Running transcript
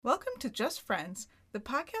to Just Friends, the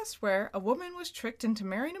podcast where a woman was tricked into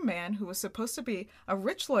marrying a man who was supposed to be a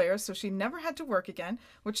rich lawyer so she never had to work again,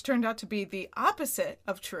 which turned out to be the opposite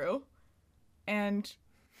of true. And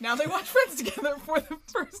now they watch Friends together for the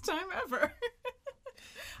first time ever.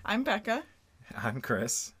 I'm Becca. I'm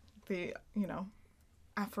Chris. The,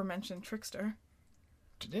 aforementioned trickster.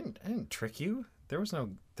 I didn't trick you. There was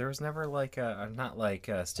never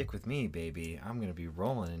stick with me, baby. I'm going to be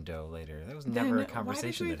rolling in dough later. That was never a conversation that happened. Why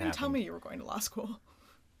did you even tell me you were going to law school?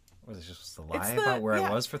 Was it just a lie about where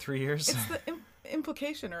I was for 3 years? It's the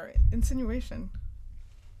implication or insinuation.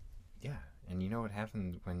 Yeah, and you know what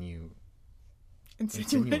happened when you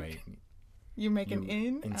insinuate? You make an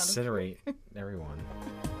incinerate everyone.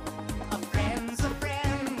 A friend's a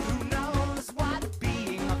friend who knows what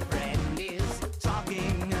being a friend is.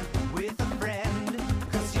 Talking with a friend,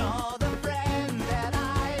 'cause you're the friend that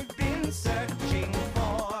I've been searching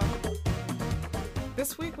for.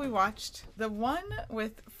 This week we watched the one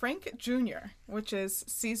with Frank Jr., which is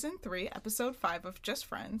Season 3, Episode 5 of Just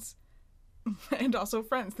Friends, and also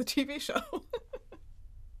Friends, the TV show.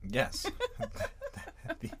 Yes.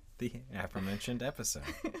 The aforementioned episode.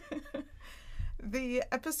 The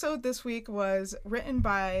episode this week was written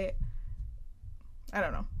by,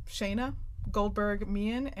 Shayna Goldberg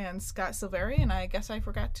Meehan and Scott Silveri, and I guess I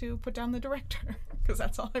forgot to put down the director, because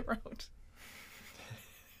that's all I wrote.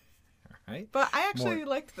 All right. But I actually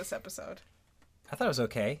liked this episode. I thought it was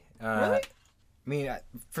okay. Really? I mean,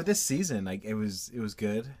 for this season, it was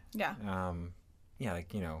good. Yeah.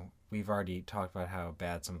 We've already talked about how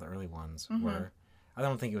bad some of the early ones were. I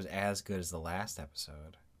don't think it was as good as the last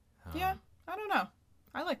episode. Yeah, I don't know.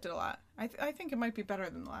 I liked it a lot. I think it might be better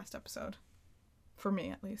than the last episode. For me,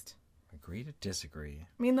 at least. Agree to disagree.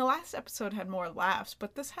 I mean, the last episode had more laughs,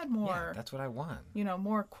 but this had more... Yeah, that's what I want.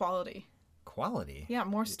 More quality. Quality? Yeah,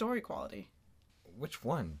 more story quality. Which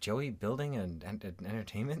one? Joey building an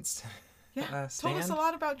entertainment Yeah, stand? told us a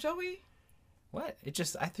lot about Joey. What?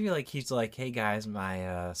 I feel like he's like, hey guys,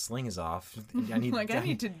 my sling is off. I need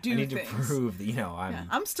to do I need things. To prove that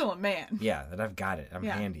I'm still a man. Yeah, that I've got it. I'm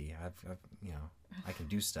handy. I've I can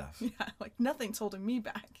do stuff. Yeah, like nothing's holding me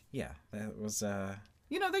back. Yeah, that was.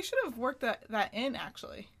 They should have worked that in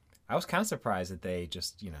actually. I was kind of surprised that they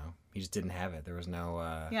just he just didn't have it. There was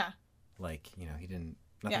no. He didn't.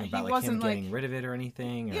 Nothing about him getting rid of it or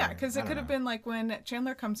anything. Yeah, because it could have been like when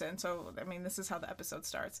Chandler comes in. So, I mean, this is how the episode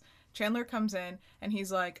starts. Chandler comes in and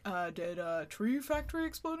he's like, did a tree factory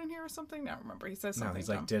explode in here or something? I don't remember. He says something. No, he's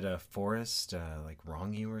like, did a forest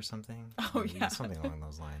wrong you or something? Oh, yeah. Something along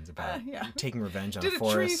those lines about taking revenge on a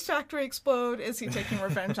forest. Did a tree factory explode? Is he taking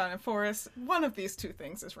revenge on a forest? One of these two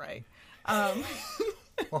things is right.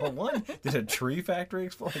 Well, one, did a tree factory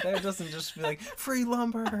explode? That doesn't just be like, free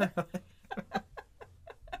lumber.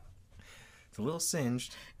 It's a little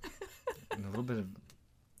singed, and a little bit of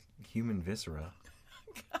human viscera.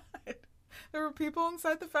 God. There were people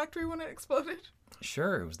inside the factory when it exploded?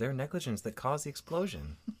 Sure, it was their negligence that caused the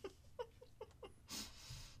explosion.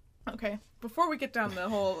 Okay, before we get down the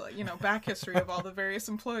whole, back history of all the various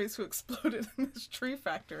employees who exploded in this tree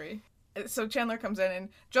factory. So Chandler comes in and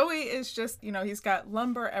Joey is just, he's got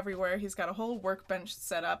lumber everywhere. He's got a whole workbench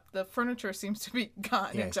set up. The furniture seems to be gone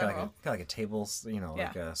in general. He's got like a table,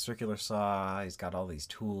 like a circular saw. He's got all these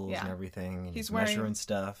tools and everything. And he's measuring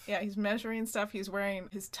stuff. Yeah, he's measuring stuff. He's wearing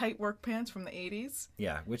his tight work pants from the 80s.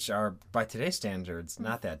 Yeah, which are, by today's standards,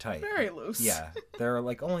 not that tight. Very loose. Yeah, they're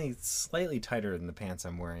like only slightly tighter than the pants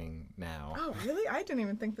I'm wearing now. Oh, really? I didn't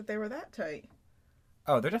even think that they were that tight.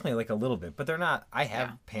 Oh, they're definitely like a little bit, but they're not. I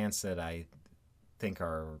have pants that I think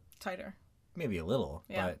are tighter. Maybe a little,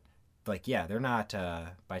 but they're not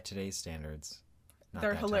by today's standards.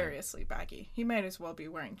 They're hilariously baggy. He might as well be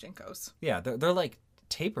wearing JNCOs. Yeah, they're like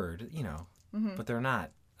tapered, but they're not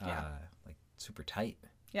like super tight.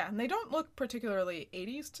 Yeah, and they don't look particularly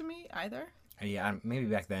 80s to me either. Yeah, maybe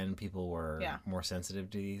back then people were more sensitive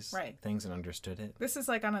to these things and understood it. This is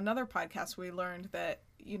like on another podcast we learned that,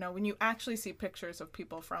 when you actually see pictures of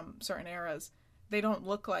people from certain eras, they don't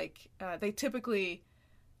look like, they typically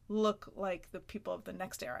look like the people of the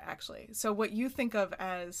next era, actually. So what you think of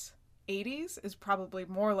as 80s is probably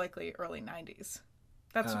more likely early 90s.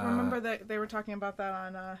 Remember that they were talking about that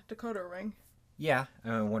on Dakota Ring? Yeah,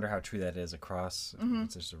 I wonder how true that is across.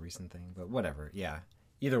 It's just a recent thing, but whatever, yeah.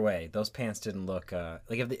 Either way, those pants didn't look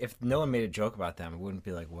like if no one made a joke about them, it wouldn't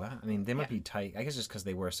be like, what? I mean, they might be tight. I guess just because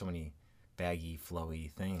they wear so many baggy,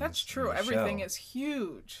 flowy things. That's true. Everything is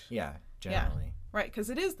huge. Yeah, generally. Yeah. Right,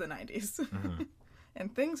 because it is the 90s.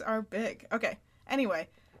 And things are big. Okay, anyway,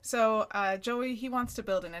 So Joey, he wants to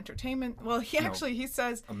build an entertainment. Well, he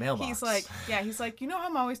says a mailbox. He's like, you know how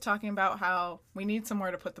I'm always talking about how we need somewhere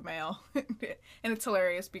to put the mail, and it's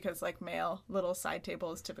hilarious because like mail, little side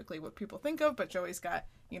table is typically what people think of, but Joey's got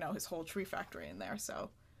his whole tree factory in there, so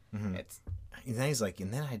it's. And then he's like,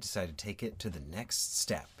 and then I decided to take it to the next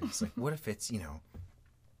step. It's like, what if it's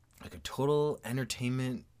like a total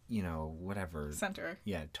entertainment. Whatever. Center.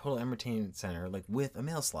 Yeah, total entertainment center, like with a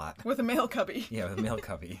mail slot. With a mail cubby. Yeah, with a mail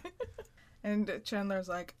cubby. And Chandler's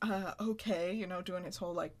like, okay, doing his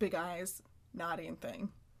whole like big eyes nodding thing.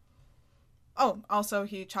 Oh, also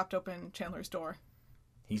he chopped open Chandler's door.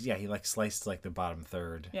 He like sliced like the bottom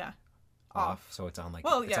third. Yeah. Off, so it's on like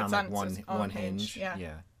it's on like one own hinge.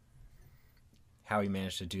 Yeah. How he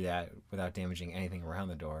managed to do that without damaging anything around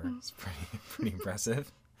the door is pretty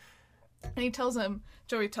impressive. And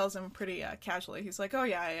Joey tells him pretty casually. He's like, "Oh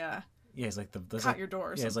yeah, he's like cut your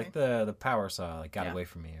door or something." Yeah, it's like the power saw like got away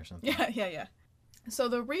from me or something. Yeah. So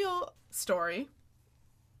the real story,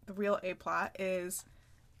 the real A-plot is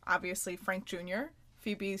obviously Frank Jr.,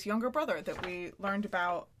 Phoebe's younger brother that we learned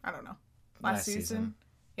about, I don't know, last season.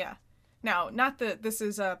 Yeah. Now, not that this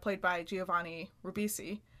is played by Giovanni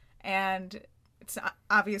Ribisi, and it's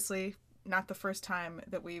obviously not the first time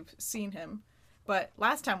that we've seen him. But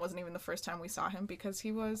last time wasn't even the first time we saw him because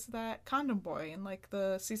he was that condom boy in like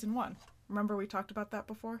the season 1. Remember we talked about that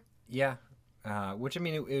before? Yeah. Which, I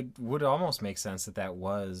mean, it would almost make sense that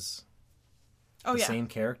was the same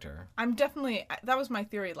character. That was my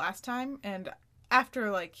theory last time. And after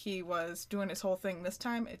like he was doing his whole thing this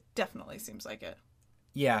time, it definitely seems like it.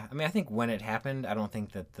 Yeah. I mean, I think when it happened, I don't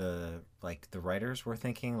think that the writers were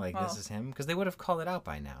thinking like this is him because they would have called it out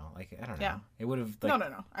by now. Like, I don't know. Yeah. It would have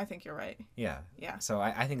No. I think you're right. Yeah. Yeah. So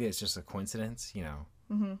I think it's just a coincidence,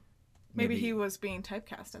 Mm-hmm. Maybe he was being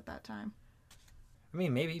typecast at that time. I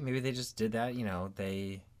mean, maybe they just did that.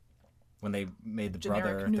 When they made the Generic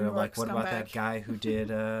brother, New they're York like, what about scumbag. that guy who did,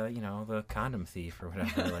 the condom thief or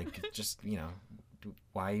whatever? Like, just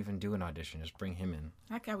why even do an audition? Just bring him in.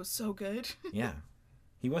 That guy was so good. Yeah.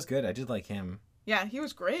 He was good. I did like him. Yeah, he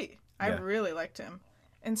was great. I really liked him.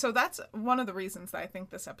 And so that's one of the reasons that I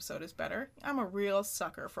think this episode is better. I'm a real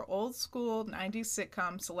sucker for old school 90s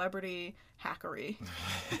sitcom celebrity hackery.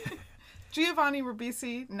 Giovanni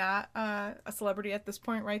Ribisi, not a celebrity at this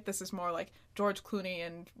point, right? This is more like George Clooney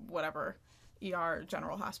and whatever, ER,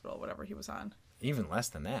 General Hospital, whatever he was on. Even less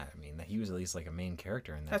than that. I mean, he was at least like a main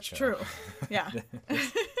character in that That's show. true. Yeah.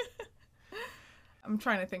 I'm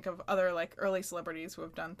trying to think of other like early celebrities who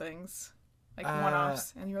have done things like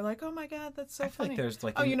one-offs, and you're like, oh my god, that's so I feel funny. like there's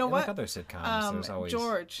like you know what? like other sitcoms, there's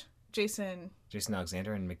always Jason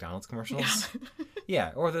Alexander in McDonald's commercials.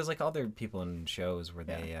 Yeah, or there's like other people in shows where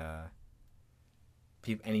they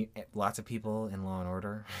lots of people in Law and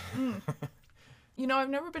Order. I've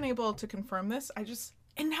never been able to confirm this.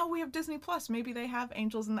 And now we have Disney Plus. Maybe they have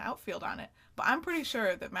Angels in the Outfield on it. But I'm pretty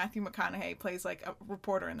sure that Matthew McConaughey plays like a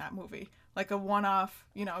reporter in that movie. Like a one-off,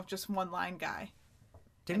 just one-line guy.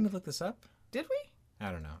 Didn't we look this up? Did we?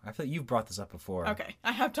 I don't know. I feel like you've brought this up before. Okay.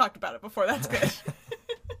 I have talked about it before. That's good.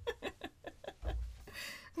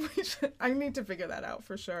 I need to figure that out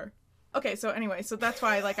for sure. Okay, so anyway, that's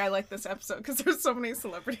why I like this episode because there's so many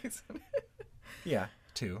celebrities in it. Yeah,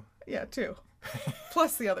 2. Yeah, 2.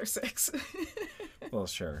 Plus the other 6. Well,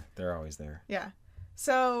 sure. They're always there. Yeah.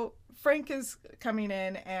 So Frank is coming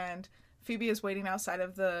in and Phoebe is waiting outside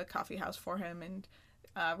of the coffee house for him, and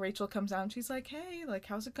Rachel comes out and she's like, hey, like,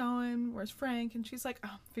 how's it going? Where's Frank? And she's like,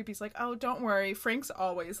 Phoebe's like, oh, don't worry. Frank's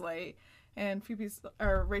always late. And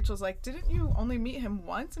Rachel's like, didn't you only meet him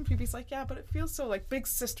once? And Phoebe's like, yeah, but it feels so like big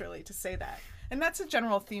sisterly to say that. And that's a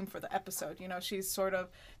general theme for the episode. She's sort of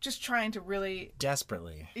just trying to really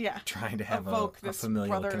desperately trying to have evoke a this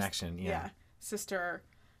familial connection. Yeah. Sister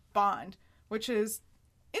bond, which is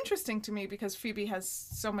interesting to me because Phoebe has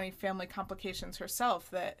so many family complications herself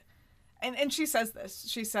that, and she says this.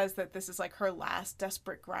 She says that this is like her last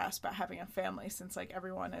desperate grasp at having a family since like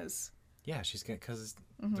everyone is. Yeah, she's good because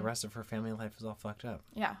the rest of her family life is all fucked up.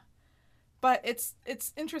 Yeah. But it's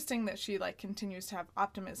interesting that she like continues to have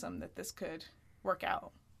optimism that this could work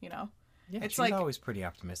out, Yeah, it's she's like, always pretty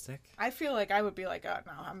optimistic. I feel like I would be like, oh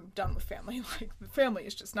no, I'm done with family. Like the family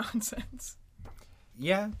is just nonsense.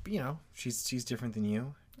 Yeah, she's different than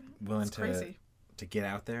you. Willing to get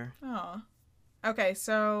out there. Oh. Okay,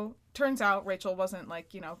 so turns out Rachel wasn't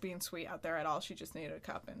like, being sweet out there at all. She just needed a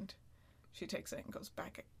cup and she takes it and goes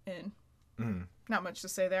back in. Mm. Not much to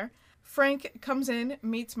say there. Frank comes in,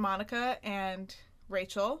 meets Monica and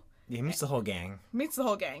Rachel. Yeah, he meets the whole gang.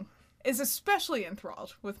 is especially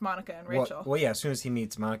enthralled with Monica and Rachel. Well, yeah, as soon as he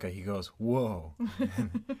meets Monica, he goes, whoa.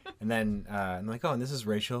 And then I'm like, oh, and this is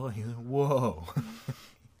Rachel. And he's like, whoa.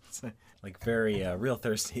 It's like very real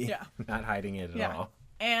thirsty. Yeah. Not hiding it at all.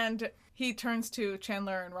 And he turns to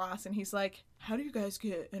Chandler and Ross and he's like, how do you guys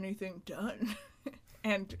get anything done?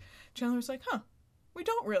 And Chandler's like, we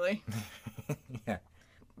don't really. Yeah.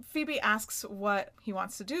 Phoebe asks what he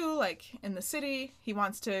wants to do, like, in the city. He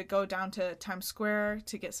wants to go down to Times Square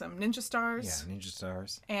to get some ninja stars. Yeah, ninja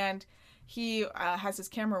stars. And he has his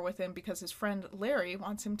camera with him because his friend Larry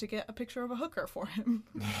wants him to get a picture of a hooker for him.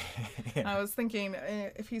 Yeah. I was thinking,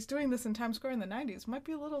 if he's doing this in Times Square in the 90s, might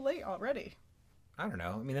be a little late already. I don't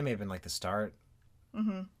know. I mean, that may have been like the start.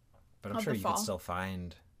 Mm-hmm. But I'm Of sure the you fall. could still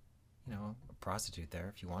find, a prostitute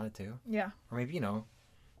there if you wanted to. Yeah. Or maybe,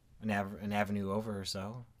 an avenue over or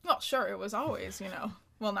so. Well, sure, it was always,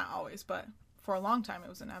 well, not always, but for a long time it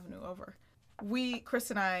was an avenue over. Chris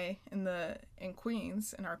and I, in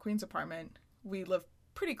Queens, in our Queens apartment, we live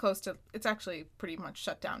pretty close to, it's actually pretty much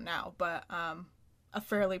shut down now, but a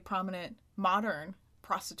fairly prominent modern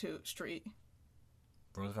prostitute street.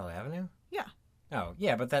 Roosevelt Avenue? Yeah. Oh,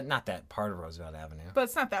 yeah, but not that part of Roosevelt Avenue. But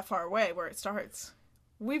it's not that far away where it starts.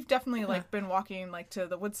 We've definitely, been walking, to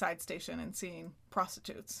the Woodside station and seeing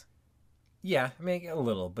prostitutes. Yeah, I mean, a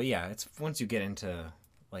little, but yeah, it's once you get into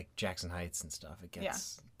Jackson Heights and stuff, it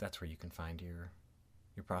gets that's where you can find your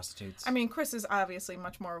prostitutes. I mean, Chris is obviously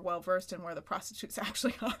much more well versed in where the prostitutes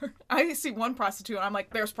actually are. I see one prostitute, and I'm like,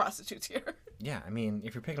 "There's prostitutes here." Yeah, I mean,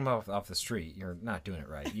 if you're picking them off the street, you're not doing it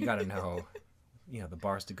right. You got to know, the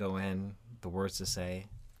bars to go in, the words to say,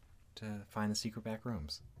 to find the secret back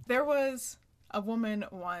rooms. There was a woman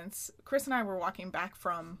once. Chris and I were walking back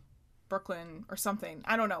from Brooklyn or something.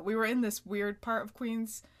 I don't know. We were in this weird part of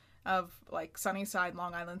Queens, of Sunnyside,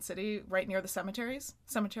 Long Island City, right near the cemetery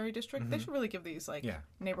district. They should really give these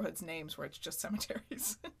neighborhoods names where it's just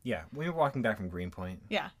cemeteries. Yeah, we were walking back from Greenpoint.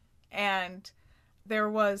 Yeah, and there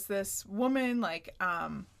was this woman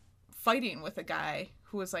fighting with a guy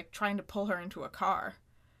who was trying to pull her into a car,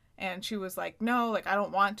 and she was like, "No, I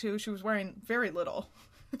don't want to." She was wearing very little.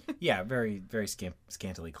 Yeah, very very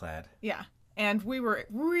scantily clad. Yeah. And we were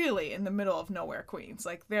really in the middle of nowhere, Queens.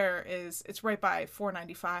 It's right by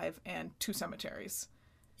 495 and two cemeteries.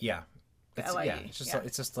 Yeah. It's LIE.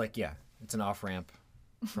 It's an off-ramp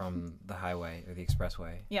from the highway or the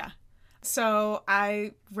expressway. Yeah. So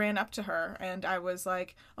I ran up to her and I was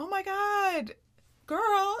like, "Oh my God,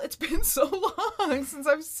 girl, it's been so long since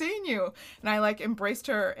I've seen you." And I embraced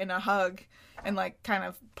her in a hug and kind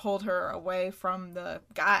of pulled her away from the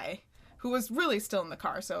guy, who was really still in the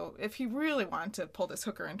car. So if he really wanted to pull this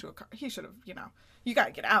hooker into a car, he should have, you got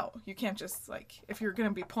to get out. You can't just, if you're going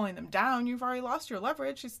to be pulling them down, you've already lost your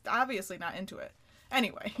leverage. He's obviously not into it.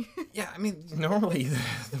 Anyway. Yeah, I mean, normally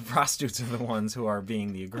the prostitutes are the ones who are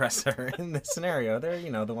being the aggressor in this scenario. They're,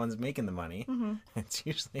 the ones making the money. Mm-hmm. It's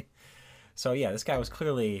usually... So, yeah, this guy was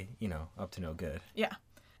clearly, up to no good. Yeah.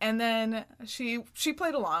 And then she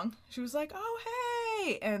played along. She was like, "Oh,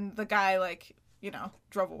 hey." And the guy,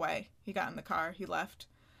 drove away. He got in the car. He left.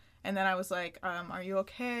 And then I was like, "Are you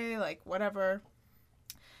okay? Whatever."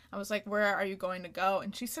 I was like, "Where are you going to go?"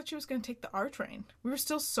 And she said she was going to take the R train. We were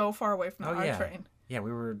still so far away from the R train. Yeah,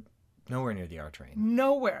 we were nowhere near the R train.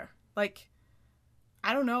 Nowhere.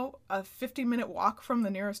 I don't know, a 50-minute walk from the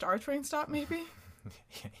nearest R train stop, maybe?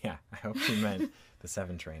 Yeah, I hope she meant the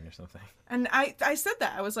 7 train or something. And I said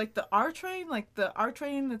that. I was like, the R train? The R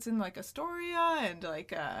train that's in, Astoria and,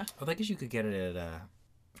 Well, I guess you could get it at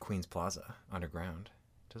Queens Plaza, underground.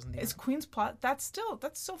 Doesn't the... Is Queens Plaza... That's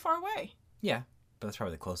so far away. Yeah, but that's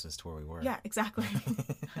probably the closest to where we were. Yeah, exactly.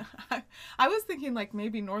 I was thinking,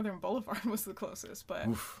 maybe Northern Boulevard was the closest, but...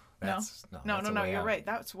 Oof, that's no, you're out. right.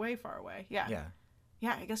 That's way far away. Yeah. Yeah.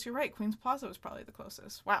 Yeah, I guess you're right. Queens Plaza was probably the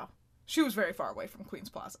closest. Wow. She was very far away from Queens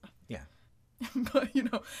Plaza. Yeah. But,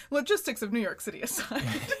 logistics of New York City aside.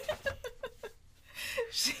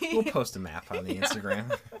 We'll post a map on the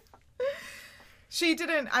Instagram. She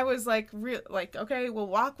didn't, I was okay, we'll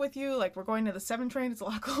walk with you. We're going to the 7 train. It's a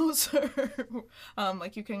lot closer.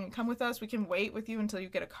 You can come with us. We can wait with you until you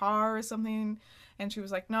get a car or something. And she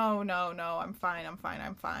was like, no, I'm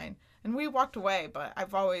fine. And we walked away, but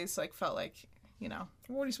I've always, felt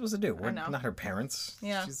What are you supposed to do? We're know. not her parents.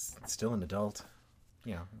 Yeah. She's still an adult.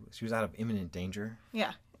 She was out of imminent danger.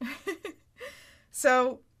 Yeah.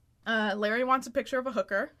 So, Larry wants a picture of a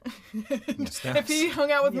hooker. If he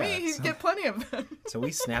hung out with me, he'd get plenty of them. So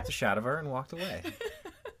we snapped a shot of her and walked away.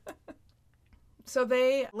 So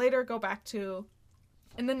they later go back to,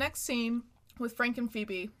 in the next scene with Frank and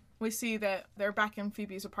Phoebe, we see that they're back in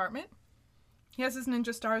Phoebe's apartment. He has his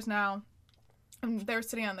ninja stars now. And they're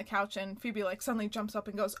sitting on the couch, and Phoebe, like, suddenly jumps up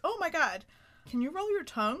and goes, "Oh my God, can you roll your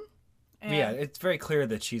tongue?" And Yeah, it's very clear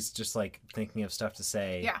that she's just, like, thinking of stuff to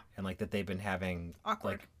say. Yeah. And, like, that they've been having,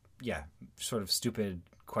 Awkward. like, yeah, sort of stupid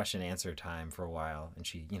question-answer time for a while. And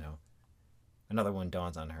she, another one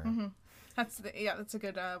dawns on her. Mm-hmm. That's a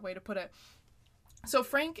good way to put it. So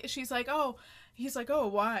Frank, he's like, "Oh,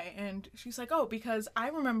 why?" And she's like, "Oh, because I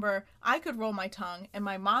remember I could roll my tongue and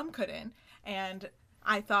my mom couldn't. And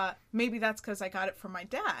I thought maybe that's because I got it from my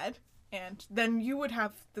dad. And then you would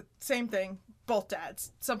have the same thing, both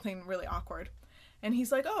dads, something really awkward." And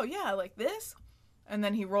he's like, "Oh, yeah, like this?" And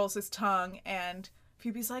then he rolls his tongue, and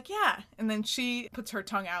Phoebe's like, "Yeah." And then she puts her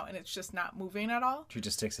tongue out, and it's just not moving at all. She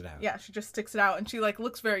just sticks it out. Yeah, she just sticks it out, and she, like,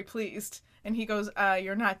 looks very pleased. And he goes,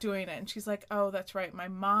 "You're not doing it." And she's like, "Oh, that's right. My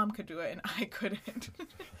mom could do it, and I couldn't."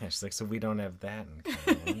 Yeah, she's like, so we don't have that in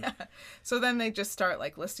common. Yeah. So then they just start,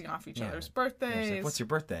 like, listing off each other's Yeah, birthdays. she's like, what's your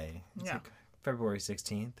birthday? It's Yeah. like February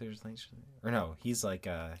 16th. There's like, or no, he's like,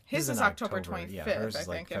 His he's is in October 25th, Yeah, hers I is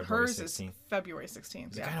like think, and February hers 16th. is February 16th.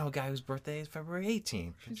 He's Yeah. like, I know a guy whose birthday is February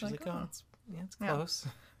 18th. And she's like, "Oh." it's Yeah. close.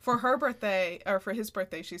 For her birthday, or for his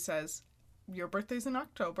birthday, she says, "Your birthday's in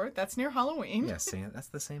October. That's near Halloween." Yeah, see, that's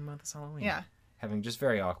the same month as Halloween. Yeah. Having just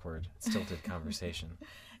very awkward, stilted conversation.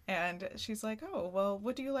 And she's like, "Oh, well,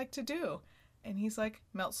 what do you like to do?" And he's like,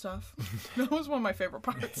 "Melt stuff." That was one of my favorite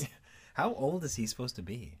parts. How old is he supposed to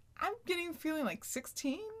be? I'm getting feeling like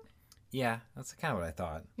 16. Yeah, that's kind of what I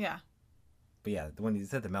thought. Yeah. But yeah, when he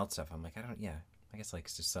said the melt stuff, I'm like, I guess like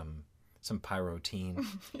it's just some pyro teen.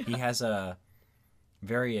 Yeah. He has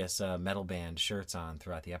various metal band shirts on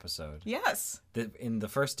throughout the episode. Yes. In the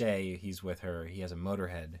first day he's with her, he has a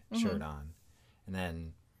Motorhead shirt on. And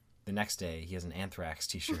then the next day he has an Anthrax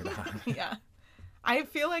t-shirt on. Yeah. I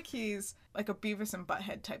feel like he's like a Beavis and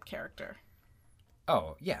Butthead type character.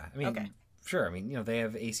 Oh, yeah. I mean, Okay. Sure. I mean, they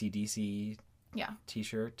have AC/DC Yeah.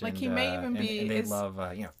 t-shirt. Like, and, he may even be... And they love,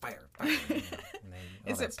 fire.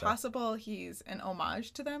 Is it possible he's an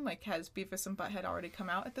homage to them? Like, has Beavis and Butthead already come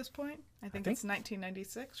out at this point? I think it's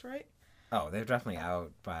 1996, right? Oh, they're definitely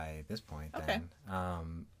out by this point then. Okay.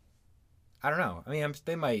 I don't know. I mean,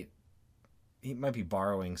 he might be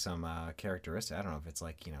borrowing some characteristic. I don't know if it's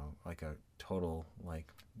like, like a total,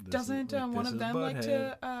 like... Doesn't one of them like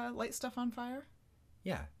to light stuff on fire?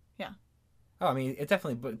 Yeah. Yeah. Oh, I mean, it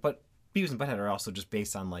definitely... But Beavis and Butthead are also just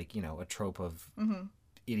based on, like, a trope of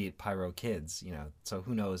idiot pyro kids, So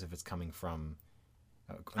who knows if it's coming from...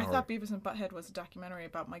 I thought Beavis and Butthead was a documentary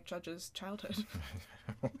about Mike Judge's childhood.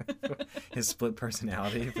 His split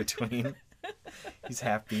personality between... He's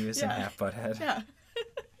half Beavis and half Butthead. Yeah.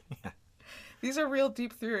 Yeah. These are real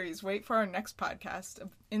deep theories. Wait for our next podcast of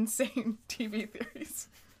insane TV theories.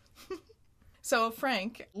 So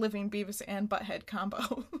Frank, living Beavis and Butthead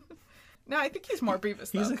combo. No, I think he's more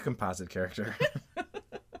Beavis, though. He's a composite character.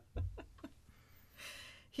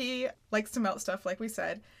 He likes to melt stuff, like we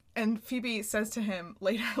said. And Phoebe says to him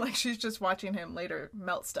later, like she's just watching him later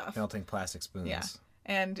melt stuff. Melting plastic spoons. Yeah.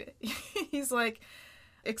 And he's like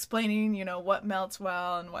explaining, what melts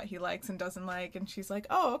well and what he likes and doesn't like. And she's like,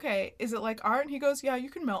 "Oh, okay. Is it like art?" And he goes, "Yeah, you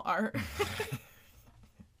can melt art."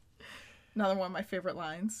 Another one of my favorite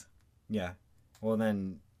lines. Yeah. Well,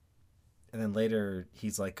 and then later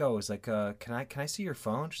he's like, can I see your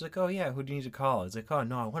phone? She's like, "Oh yeah, who do you need to call?" He's like, "Oh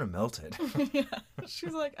no, I want to melt it." Yeah.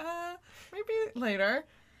 She's like, maybe later.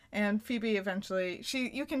 And Phoebe eventually,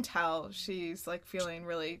 you can tell she's like feeling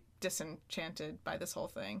really disenchanted by this whole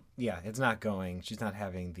thing. Yeah, it's not going. She's not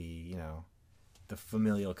having the, the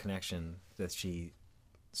familial connection that she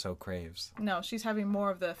so craves. No, she's having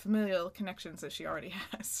more of the familial connections that she already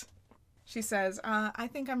has. She says, "I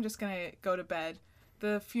think I'm just going to go to bed.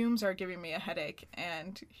 The fumes are giving me a headache."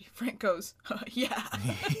 And Frank goes, "Yeah."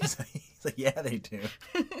 He's like, "Yeah, they do."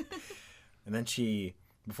 And then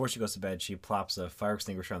before she goes to bed, she plops a fire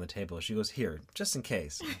extinguisher on the table. She goes, "Here, just in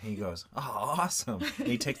case." And he goes, "Oh, awesome." And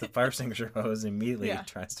he takes the fire extinguisher hose and immediately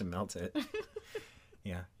tries to melt it.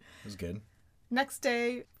 Yeah, it was good. Next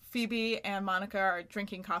day, Phoebe and Monica are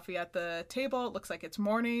drinking coffee at the table. It looks like it's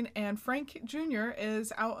morning. And Frank Jr.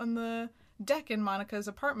 is out on the deck in Monica's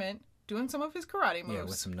apartment doing some of his karate moves. Yeah,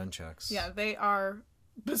 with some nunchucks. Yeah, they are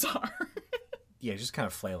bizarre. Yeah, just kind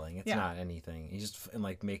of flailing. It's not anything. He's just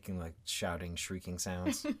making shouting, shrieking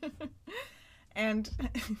sounds. And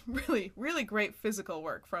really, really great physical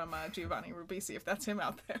work from Giovanni Ribisi, if that's him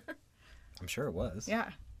out there. I'm sure it was. Yeah.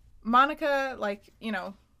 Monica,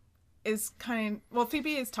 is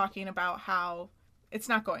Phoebe is talking about how it's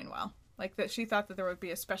not going well. Like, that she thought that there would be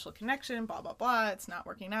a special connection, blah, blah, blah. It's not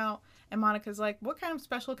working out. And Monica's like, "What kind of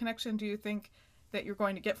special connection do you think that you're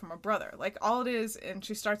going to get from a brother?" Like, all it is, and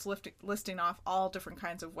she starts listing off all different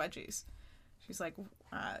kinds of wedgies. she's like,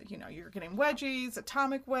 you're getting wedgies,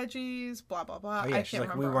 atomic wedgies, blah blah blah. Oh yeah, I she's can't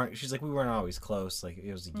like remember. we weren't always close. Like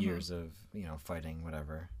it was years of fighting,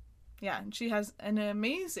 whatever. Yeah, and she has an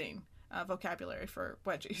amazing vocabulary for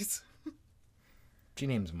wedgies. She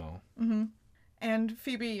names them all. And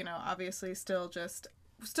Phoebe, obviously still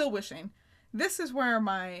wishing. This is where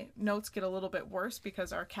my notes get a little bit worse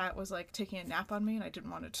because our cat was like taking a nap on me and I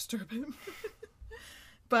didn't want to disturb him.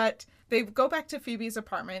 But they go back to Phoebe's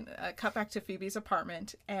apartment, cut back to Phoebe's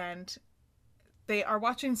apartment, and they are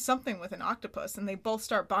watching something with an octopus, and they both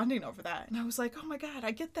start bonding over that. And I was like, oh my God,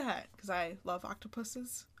 I get that, because I love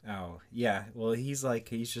octopuses. Oh, yeah. Well, he's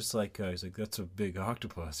just like, that's a big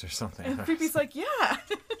octopus or something. And Phoebe's like, yeah.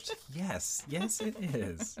 Yes, it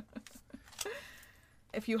is.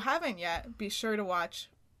 If you haven't yet, be sure to watch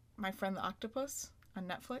My Friend the Octopus on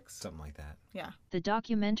Netflix. Something like that. Yeah. The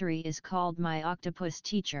documentary is called My Octopus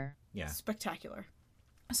Teacher. Yeah. Spectacular.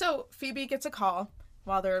 So Phoebe gets a call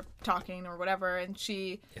while they're talking or whatever, and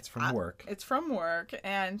it's from work. It's from work,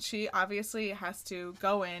 and she obviously has to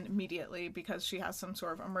go in immediately because she has some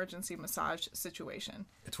sort of emergency massage situation.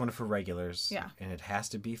 It's one of her regulars. Yeah. And it has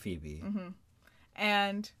to be Phoebe.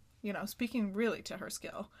 And, speaking really to her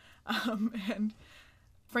skill. And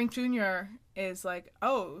Frank Jr. is like,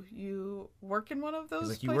 oh, you work in one of those He's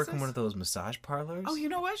like, places? you work in one of those massage parlors? Oh, you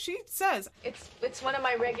know what? She says. It's one of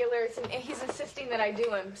my regulars, and he's insisting that I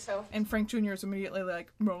do him, so... And Frank Jr. is immediately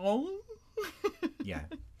like, no. Yeah.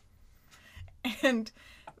 And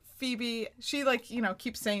Phoebe, she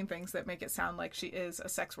keeps saying things that make it sound like she is a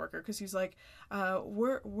sex worker, because he's like,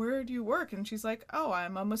 where do you work? And she's like, oh,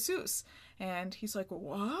 I'm a masseuse. And he's like,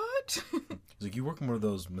 what? He's like, you work in one of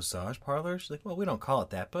those massage parlors? She's like, well, we don't call it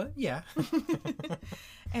that, but yeah.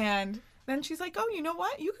 And then she's like, oh, you know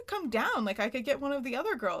what? You could come down. Like, I could get one of the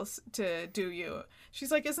other girls to do you. She's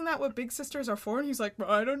like, isn't that what big sisters are for? And he's like,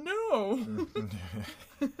 I don't know.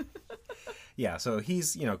 Yeah, so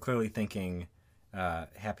he's, clearly thinking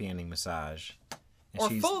happy ending massage. And or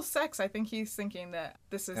full sex. I think he's thinking that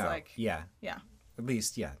this is Yeah. Yeah. At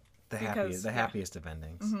least, yeah. The happiest of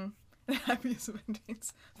endings. Mm-hmm. The happiest of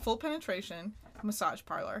endings. Full penetration, massage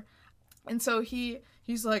parlor. And so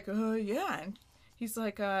he's like, yeah. And he's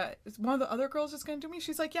like, is one of the other girls just going to do me?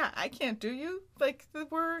 She's like, yeah, I can't do you. Like,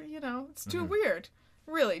 it's too weird.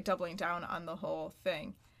 Really doubling down on the whole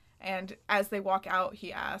thing. And as they walk out,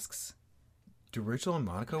 he asks, do Rachel and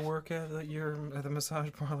Monica work at the massage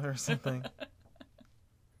parlor or something?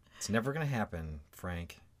 It's never going to happen,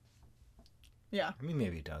 Frank. Yeah. I mean,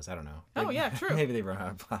 maybe it does. I don't know. Oh, yeah, true. Maybe they run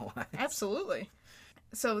out of plot lines. Absolutely.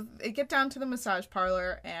 So they get down to the massage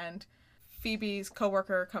parlor, and Phoebe's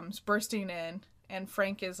coworker comes bursting in, and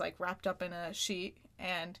Frank is like wrapped up in a sheet,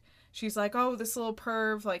 and she's like, oh, this little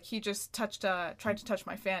perv, like he just tried to touch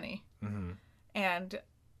my fanny. Mm-hmm. And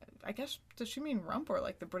I guess, does she mean rump or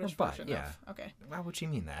like the British version? Yeah. Okay. Why would she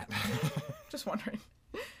mean that? Just wondering.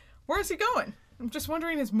 Where is he going? I'm just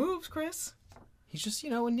wondering his moves, Chris. He's just,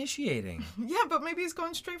 initiating. Yeah, but maybe he's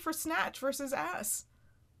going straight for snatch versus ass.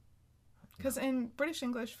 Because in British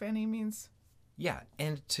English, fanny means... Yeah,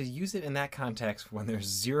 and to use it in that context when there's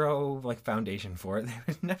zero, foundation for it, they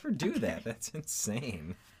would never do that. That's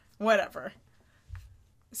insane. Whatever.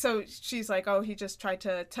 So she's like, oh, he just tried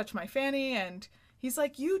to touch my fanny, and he's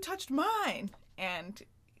like, you touched mine. And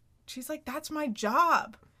she's like, that's my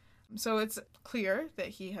job. So it's clear that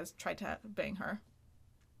he has tried to bang her.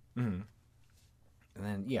 Mm-hmm.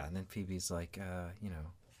 And then Phoebe's like,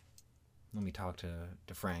 let me talk to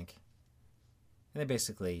Frank. And they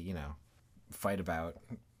basically, fight about,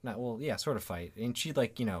 sort of fight. And she,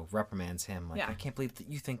 reprimands him, like, I can't believe that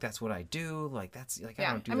you think that's what I do. Like, that's, I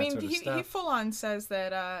don't do that sort of stuff. He full on says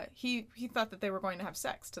that he thought that they were going to have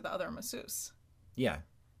sex to the other masseuse. Yeah.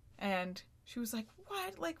 And she was like,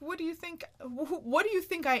 what? Like, what do you think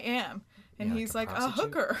I am? And he's like a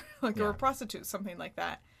hooker, or a prostitute, something like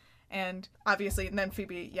that. And obviously, and then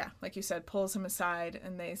Phoebe, like you said, pulls him aside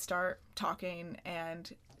and they start talking, and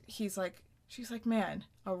she's like, man,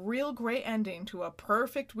 a real great ending to a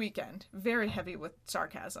perfect weekend. Very heavy with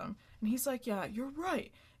sarcasm. And he's like, yeah, you're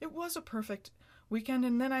right. It was a perfect weekend,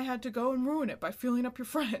 and then I had to go and ruin it by feeling up your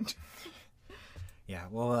friend. Yeah,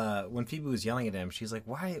 well, when Phoebe was yelling at him, she's like,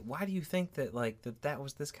 why do you think that, that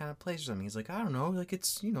was this kind of place or something? He's like, I don't know, like,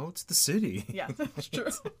 it's, it's the city. Yeah, that's true.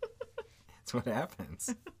 That's what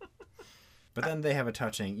happens. But then they have a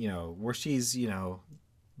touching, where she's,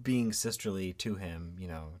 being sisterly to him,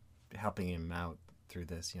 helping him out through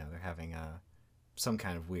this. They're having some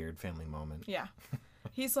kind of weird family moment. Yeah.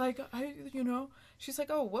 he's like, she's like,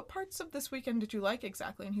 oh, what parts of this weekend did you like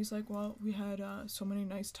exactly? And he's like, well, we had so many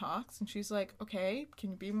nice talks. And she's like, okay,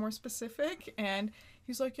 can you be more specific? And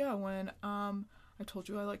he's like, yeah, when I told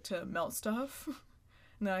you I like to melt stuff.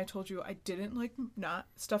 And then I told you I didn't like not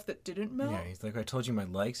stuff that didn't melt. Yeah, he's like, I told you my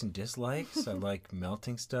likes and dislikes. I like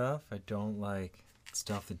melting stuff. I don't like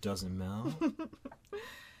stuff that doesn't melt.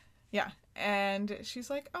 Yeah. And she's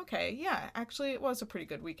like, okay, yeah, actually it was a pretty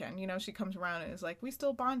good weekend. She comes around and is like, we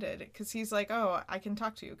still bonded. Because he's like, oh, I can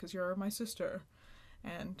talk to you because you're my sister.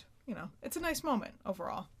 And, it's a nice moment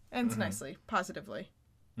overall. Ends nicely, positively.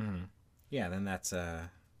 Mm-hmm. Yeah, then it's a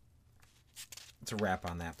wrap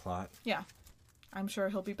on that plot. Yeah. I'm sure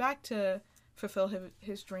he'll be back to fulfill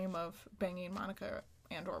his dream of banging Monica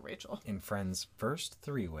and or Rachel. In Friends' first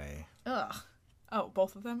three-way. Ugh. Oh,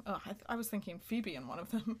 both of them? Ugh, I was thinking Phoebe in one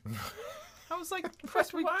of them. I was like,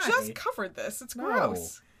 Chris, we just covered this. It's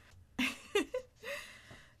gross.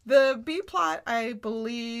 The B plot, I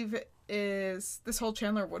believe, is this whole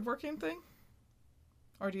Chandler woodworking thing?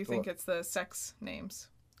 Or do you think it's the sex names?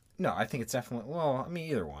 No, I think it's definitely... Well, I mean,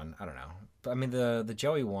 either one. I don't know. But, I mean, the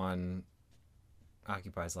Joey one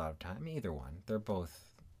occupies a lot of time. I mean, either one. They're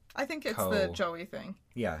both... I think it's the Joey thing.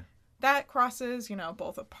 Yeah. That crosses,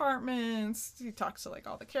 both apartments. He talks to,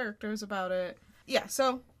 all the characters about it. Yeah,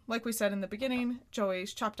 so, like we said in the beginning,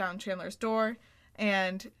 Joey's chopped down Chandler's door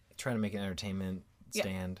and... Trying to make an entertainment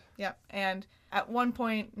stand. Yeah, and at one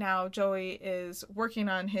point now, Joey is working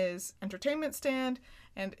on his entertainment stand,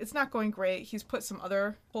 and it's not going great. He's put some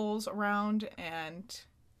other holes around, and,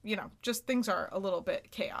 just things are a little bit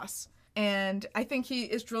chaos. And I think he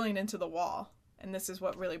is drilling into the wall. And this is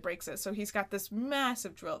what really breaks it. So he's got this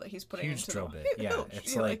massive drill that he's putting into drill the bit. Yeah,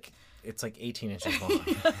 it's like 18 inches long.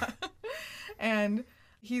 And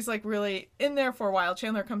he's really in there for a while.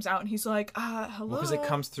 Chandler comes out and he's like, hello. Because it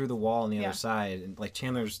comes through the wall on the other side, and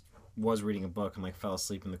Chandler's was reading a book and fell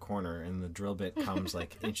asleep in the corner, and the drill bit comes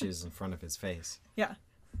inches in front of his face. Yeah,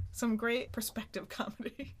 some great perspective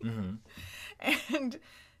comedy. Mm-hmm. And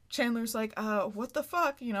Chandler's like, what the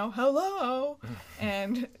fuck? Hello.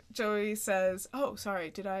 And Joey says, oh, sorry,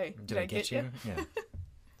 did I get you? Yeah.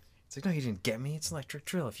 It's like, no, you didn't get me. It's an electric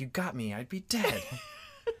drill. If you got me, I'd be dead.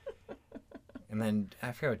 And then,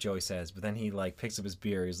 I forget what Joey says, but then he, picks up his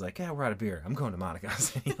beer. He's like, yeah, we're out of beer. I'm going to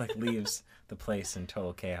Monica's. And he, leaves the place in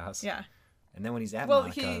total chaos. Yeah. And then when he's at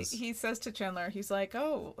Monica's... Well, he says to Chandler, he's like,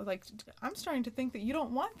 oh, I'm starting to think that you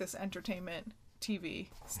don't want this entertainment TV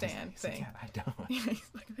stand thing. Like, yeah, I don't. He's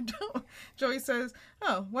like, I don't. Joey says,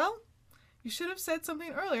 oh, well, you should have said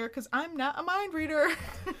something earlier because I'm not a mind reader.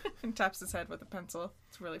 And taps his head with a pencil.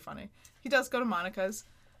 It's really funny. He does go to Monica's,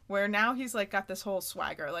 where now he's got this whole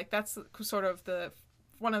swagger. That's sort of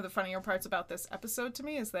one of the funnier parts about this episode to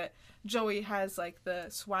me is that Joey has the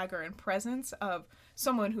swagger and presence of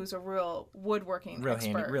someone who's a real woodworking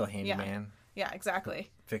expert. Real handyman. Yeah, exactly.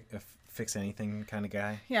 Fix anything kind of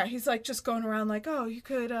guy. Yeah, he's just going around oh, you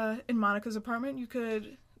could, in Monica's apartment, you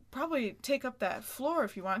could probably take up that floor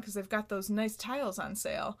if you want because they've got those nice tiles on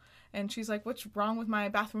sale. And she's like, what's wrong with my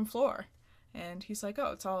bathroom floor? And he's like,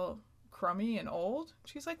 oh, it's all crummy and old.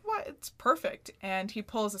 She's like, what? It's perfect. And he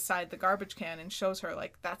pulls aside the garbage can and shows her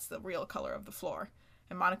that's the real color of the floor.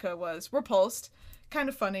 And Monica was repulsed. Kind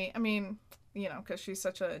of funny. I mean, because she's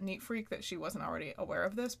such a neat freak that she wasn't already aware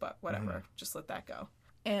of this, but whatever. Mm-hmm. Just let that go.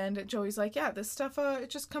 And Joey's like, yeah, this stuff,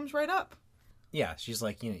 it just comes right up. Yeah, she's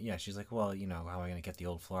like, she's like, well, how am I going to get the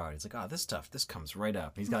old floor out? He's like, oh, this comes right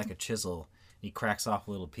up. And he's got a chisel, and he cracks off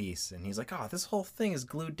a little piece, and he's like, oh, this whole thing is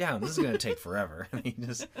glued down. This is going to take forever. And he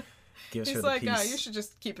just gives her the piece. He's like, you should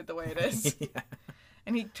just keep it the way it is. Yeah.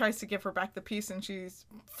 And he tries to give her back the piece, and she's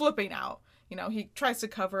flipping out. He tries to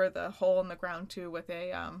cover the hole in the ground, too, with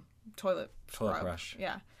a toilet brush.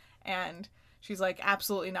 Yeah. And... she's like,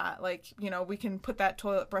 absolutely not. We can put that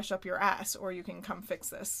toilet brush up your ass or you can come fix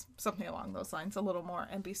this. Something along those lines. A little more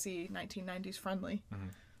NBC 1990s friendly. Mm-hmm.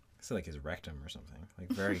 It's his rectum or something.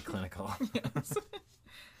 Very clinical. Yes.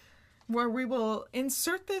 Where we will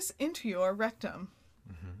insert this into your rectum.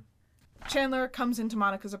 Mm-hmm. Chandler comes into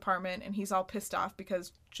Monica's apartment and he's all pissed off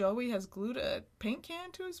because Joey has glued a paint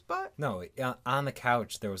can to his butt. No, on the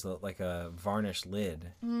couch there was a varnished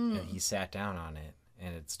lid and he sat down on it.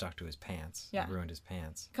 And it stuck to his pants. Yeah. It ruined his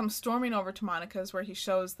pants. Comes storming over to Monica's where he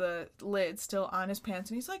shows the lid still on his pants.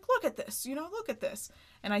 And he's like, look at this, look at this.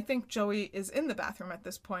 And I think Joey is in the bathroom at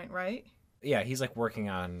this point, right? Yeah, he's working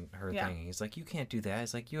on her thing. He's like, you can't do that.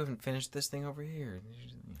 He's like, you haven't finished this thing over here.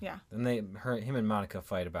 Yeah. And him and Monica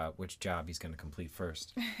fight about which job he's going to complete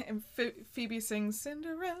first. And Phoebe sings,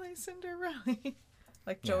 Cinderella, Cinderella.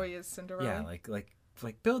 Joey is Cinderella. Yeah,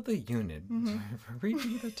 like build the unit. Mm-hmm.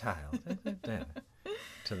 Redo the tile.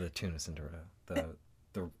 to the tune of Cinderella,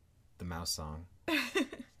 the mouse song.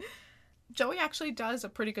 Joey actually does a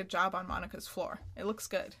pretty good job on Monica's floor. It looks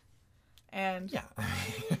good. And Yeah.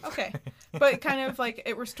 okay. But kind of like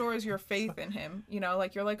it restores your faith in him. You know,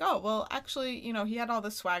 like you're like, oh, well, actually, you know, he had all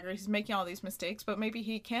this swagger. He's making all these mistakes, but maybe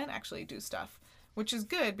he can actually do stuff, which is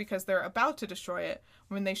good because they're about to destroy it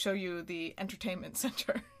when they show you the entertainment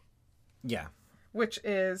center, Yeah. which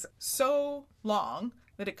is so long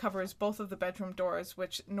that it covers both of the bedroom doors,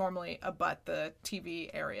 which normally abut the TV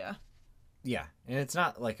area. Yeah, and it's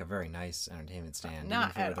not like a very nice entertainment stand.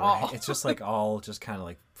 Not even if it were at the all. It's just like all just kind of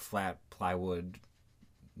like flat plywood,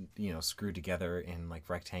 you know, screwed together in like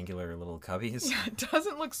rectangular little cubbies. Yeah, it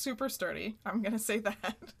doesn't look super sturdy. I'm going to say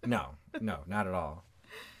that. No, not at all.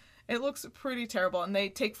 It looks pretty terrible, and they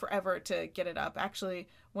take forever to get it up. Actually,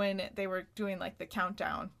 when they were doing like the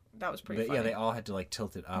countdown, that was pretty funny. Yeah, they all had to like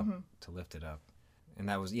tilt it up to lift it up. And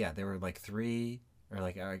that was, yeah, they were like three, or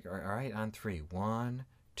like, all right, on three. 1,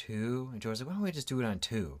 2. And Joey's like, why don't we just do it on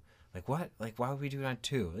 2? Like, what? Like, why would we do it on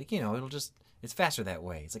 2? Like, you know, it's faster that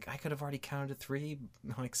way. It's like, I could have already counted 3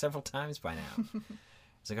 like several times by now.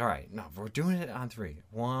 It's like, all right, no, we're doing it on 3.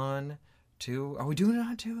 1, 2. Are we doing it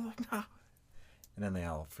on 2? Like, no. And then they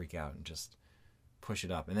all freak out and just push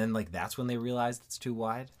it up. And then, like, that's when they realize it's too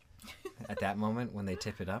wide. At that moment, when they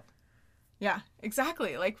tip it up. Yeah,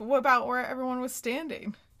 exactly. Like, what about where everyone was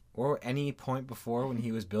standing? Or any point before when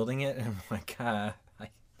he was building it. And I'm like,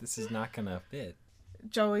 this is not going to fit.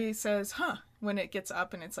 Joey says, huh, when it gets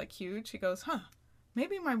up and it's like huge. He goes, huh,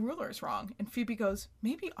 maybe my ruler's wrong. And Phoebe goes,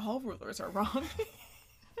 maybe all rulers are wrong.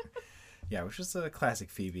 Yeah, which is a classic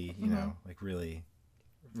Phoebe, you know, like really,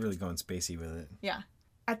 really going spacey with it. Yeah.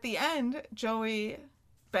 At the end, Joey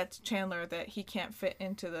bets Chandler that he can't fit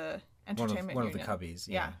into the entertainment One of the union. cubbies,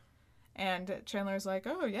 yeah. And Chandler's like,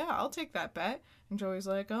 oh, yeah, I'll take that bet. And Joey's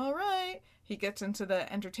like, all right. He gets into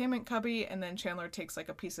the entertainment cubby, and then Chandler takes, like,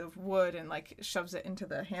 a piece of wood and, like, shoves it into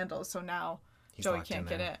the handle. So now He's Joey locked in can't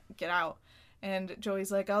there. get out. And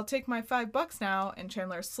Joey's like, I'll take my $5 now. And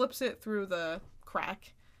Chandler slips it through the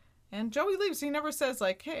crack. And Joey leaves. He never says,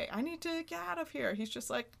 like, hey, I need to get out of here. He's just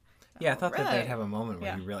like, Yeah, I thought that right. they'd have a moment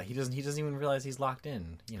where Yeah. he doesn't even realize he's locked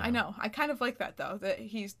in. You know, I know. I kind of like that, though, that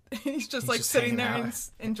he's just, like, just sitting hanging there out.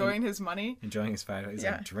 and enjoying his money. enjoying his fight. He's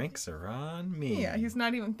Yeah. like, drinks are on me. Yeah, he's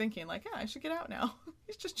not even thinking, like, I should get out now.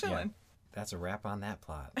 He's just chilling. That's a wrap on that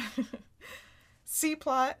plot.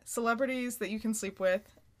 C-plot, celebrities that you can sleep with.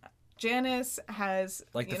 Janice has,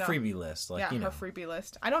 Like the freebie list. Like, yeah, you know. her freebie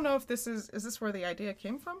list. I don't know if is this where the idea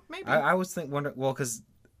came from? Maybe. I was wondering, well, because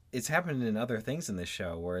it's happened in other things in this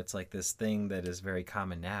show where it's like this thing that is very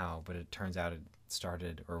common now, but it turns out it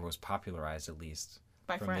started or was popularized at least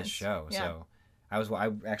By from friends. this show. Yeah. So I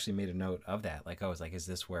actually made a note of that. Like, I was like, is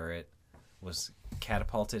this where it was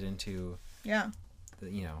catapulted into, Yeah.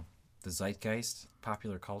 the zeitgeist,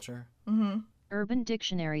 popular culture? Urban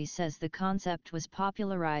Dictionary says the concept was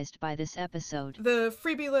popularized by this episode. The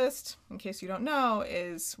freebie list, in case you don't know,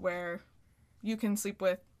 is where you can sleep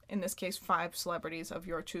with, in this case, 5 celebrities of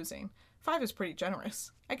your choosing. 5 is pretty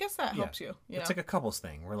generous. I guess that helps you. It's like a couples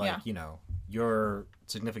thing where, like, your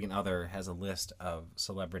significant other has a list of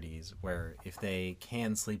celebrities where if they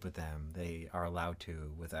can sleep with them, they are allowed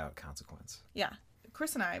to without consequence. Yeah.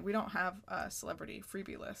 Chris and I, we don't have a celebrity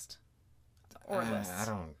freebie list. Or list.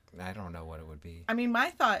 I don't know what it would be. I mean, my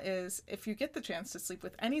thought is, if you get the chance to sleep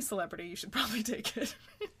with any celebrity, you should probably take it.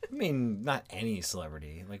 I mean, not any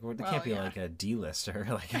celebrity. Like, it can't be like a D-lister.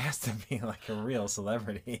 Like, it has to be like a real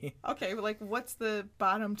celebrity. Okay, but like, what's the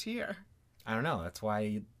bottom tier? I don't know. That's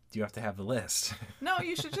why you have to have the list. No,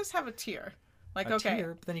 you should just have a tier. Like, A okay,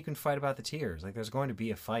 tier, but then you can fight about the tiers. Like, there's going to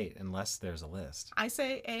be a fight unless there's a list. I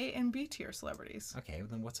say A and B tier celebrities. Okay, well,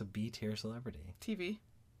 then what's a B-tier celebrity? TV.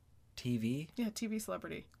 TV? Yeah, TV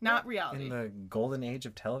celebrity. Not reality. In the golden age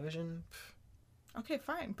of television? Okay,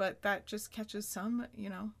 fine, but that just catches some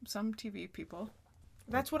TV people.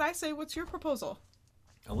 That's what I say. What's your proposal?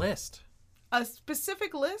 A list. A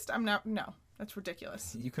specific list? No, that's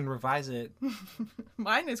ridiculous. You can revise it.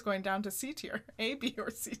 Mine is going down to C tier. A, B, or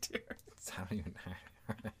C tier. I don't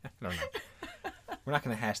know. We're not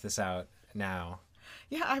going to hash this out now.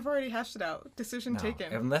 Yeah, I've already hashed it out. Decision No.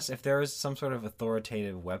 taken. Unless if there is some sort of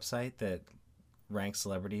authoritative website that ranks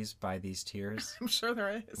celebrities by these tiers, I'm sure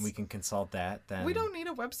there is. we can consult that. Then We don't need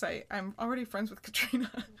a website. I'm already friends with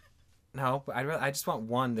Katrina. No, but I just want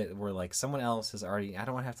one that where like someone else has already. I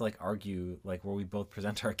don't want to have to like argue like where we both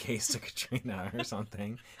present our case to Katrina or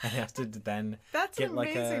something, and have to then That's get an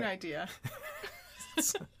like amazing a idea.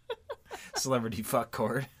 celebrity fuck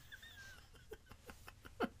cord.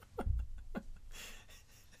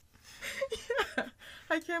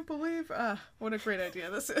 I can't can't believe what a great idea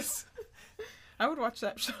this is. I would watch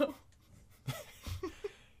that show.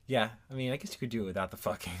 Yeah, I mean, I guess you could do it without the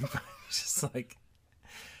fucking, but just like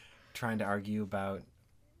trying to argue about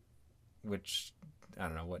which, I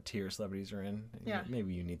don't know, what tier celebrities are in. Yeah.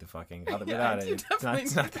 Maybe you need the fucking. Yeah, Without it, you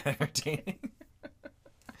it's not that entertaining.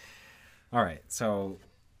 All right, so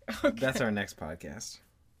that's our next podcast.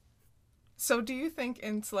 So do you think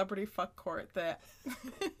in Celebrity Fuck Court that...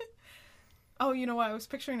 Oh, you know what? I was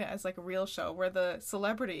picturing it as like a real show where the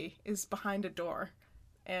celebrity is behind a door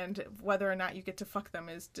and whether or not you get to fuck them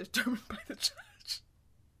is determined by the judge.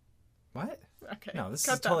 What? Okay. No, this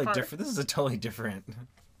cut is totally that part. different. This is a totally different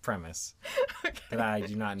premise Okay. that I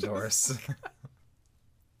do not endorse.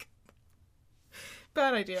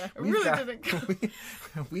 Bad idea. It really didn't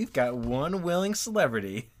go. We've got one willing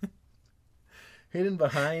celebrity hidden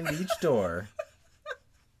behind each door.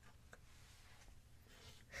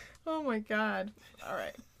 Oh my god. All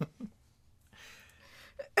right.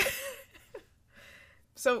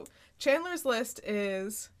 So Chandler's list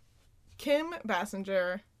is Kim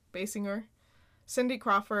Basinger, Cindy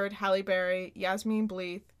Crawford, Halle Berry, Yasmin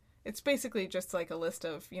Bleeth. It's basically just like a list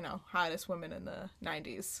of, you know, hottest women in the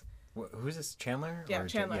 90s. Who's this? Chandler? Yeah,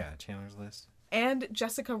 Chandler. Yeah, Chandler's list. And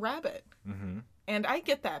Jessica Rabbit. Mm-hmm. And I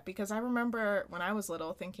get that because I remember when I was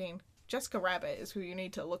little thinking, Jessica Rabbit is who you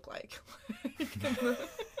need to look like.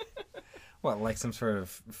 What, like some sort of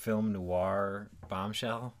film noir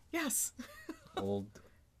bombshell? Yes. Old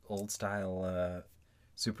style,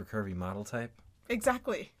 super curvy model type?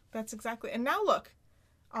 Exactly. That's exactly. And now look,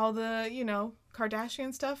 all the, you know,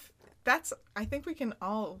 Kardashian stuff, I think we can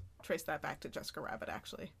all trace that back to Jessica Rabbit,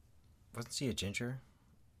 actually. Wasn't she a ginger?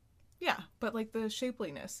 Yeah, but like the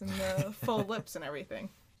shapeliness and the full lips and everything.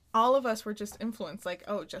 All of us were just influenced, like,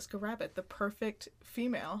 oh, Jessica Rabbit, the perfect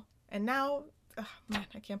female. And now, man,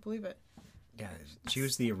 I can't believe it. Yeah, she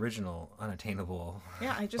was the original unattainable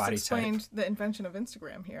Yeah, I just body explained type. the invention of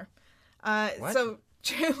Instagram here. What? So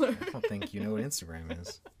Chandler... I don't think you know what Instagram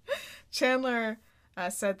is. Chandler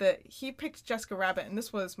said that he picked Jessica Rabbit, and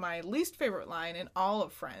this was my least favorite line in all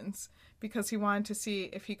of Friends, because he wanted to see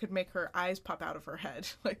if he could make her eyes pop out of her head.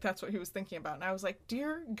 Like, that's what he was thinking about. And I was like,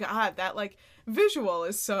 dear God, that, like, visual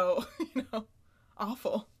is so, you know,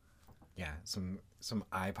 awful. Yeah, some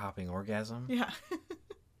eye-popping orgasm. Yeah.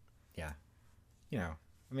 Yeah. You know,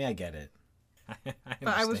 I mean, I get it. But I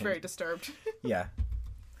was understand. very disturbed. Yeah.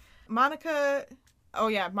 Monica,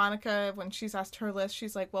 when she's asked her list,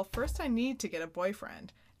 she's like, well, first I need to get a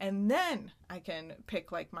boyfriend, and then I can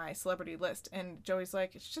pick, like, my celebrity list. And Joey's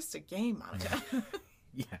like, it's just a game, Monica.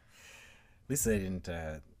 Yeah. At least they didn't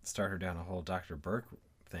start her down a whole Dr. Burke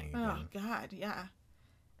thing again. Oh, God, yeah.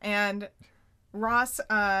 And Ross,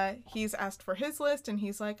 he's asked for his list, and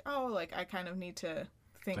he's like, oh, like, I kind of need to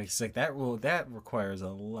think. Like, it's like, that requires a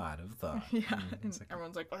lot of thought. Yeah, and It's like,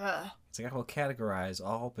 everyone's like, ugh. it's like I will categorize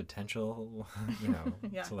all potential, you know,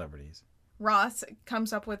 Yeah. celebrities. Ross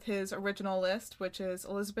comes up with his original list, which is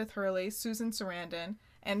Elizabeth Hurley, Susan Sarandon,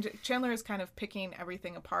 and Chandler is kind of picking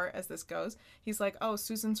everything apart as this goes. He's like, oh,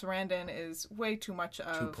 Susan Sarandon is way too much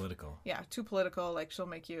of... Too political. Yeah, too political. Like, she'll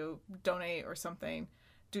make you donate or something,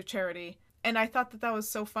 do charity. And I thought that was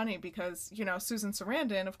so funny because, you know, Susan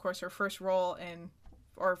Sarandon, of course, her first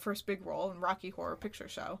big role in Rocky Horror Picture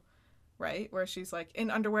Show, right? Where she's, like, in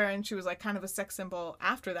underwear, and she was, like, kind of a sex symbol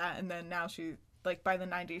after that, and then now she... Like, by the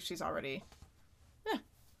 90s, she's already,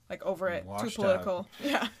 like, over it. Washed Too political. out.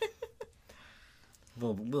 Yeah.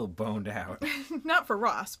 little boned out. Not for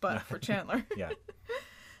Ross, but for Chandler. Yeah.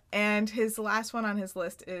 And his last one on his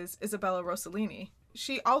list is Isabella Rossellini.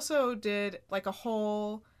 She also did, like, a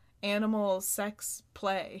whole animal sex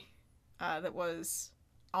play that was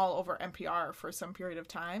all over NPR for some period of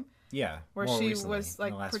time. Yeah. Where more she recently, was, like,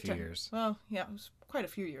 in the last few years. Well, yeah, it was quite a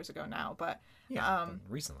few years ago now, but... Yeah, but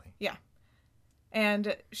recently. Yeah.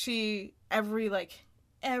 And she, every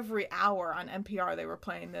hour on NPR, they were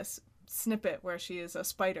playing this snippet where she is a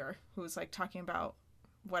spider who's, like, talking about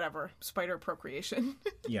whatever, spider procreation.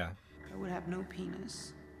 Yeah. I would have no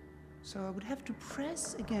penis, so I would have to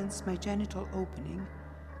press against my genital opening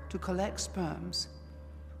to collect sperms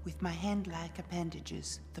with my hand-like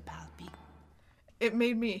appendages, the palpi. It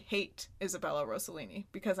made me hate Isabella Rossellini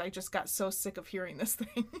because I just got so sick of hearing this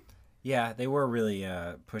thing. Yeah, they were really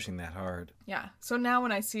pushing that hard. Yeah. So now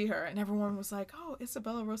when I see her and everyone was like, oh,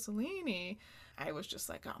 Isabella Rossellini, I was just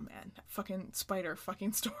like, oh man, that fucking spider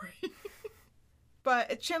fucking story.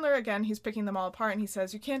 But Chandler, again, he's picking them all apart and he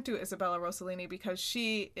says, you can't do Isabella Rossellini because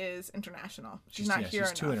she is international. She's not here enough.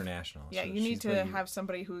 She's too international. Yeah, so you need to have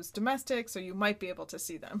somebody who's domestic so you might be able to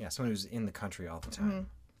see them. Yeah, someone who's in the country all the time.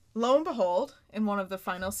 Lo and behold, in one of the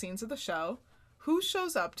final scenes of the show, who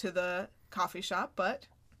shows up to the coffee shop but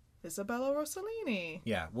Isabella Rossellini.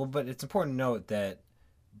 Yeah, well, but it's important to note that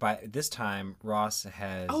by this time, Ross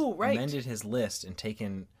has amended his list and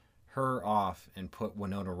taken her off and put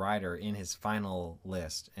Winona Ryder in his final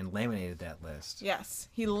list and laminated that list. Yes,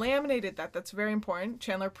 he laminated that. That's very important.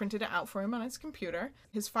 Chandler printed it out for him on his computer.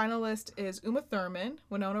 His final list is Uma Thurman,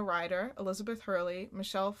 Winona Ryder, Elizabeth Hurley,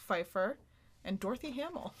 Michelle Pfeiffer, and Dorothy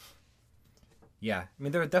Hamill. Yeah, I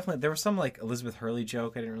mean, there was some, like, Elizabeth Hurley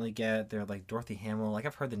joke I didn't really get. They're like, Dorothy Hamill, like,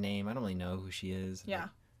 I've heard the name. I don't really know who she is. Yeah.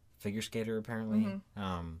 Figure skater, apparently.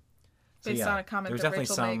 So, Based on a comment there's that definitely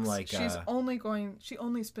Rachel some, makes, like, she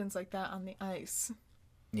only spins like that on the ice.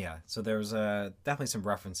 Yeah, so there's definitely some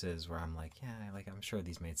references where I'm like, yeah, like, I'm sure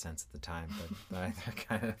these made sense at the time, but I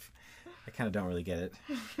kind of don't really get it.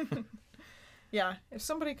 Yeah, if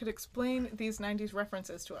somebody could explain these 90s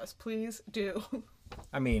references to us, please do.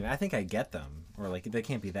 I mean, I think I get them, or like they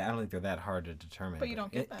can't be that. I don't think they're that hard to determine. But you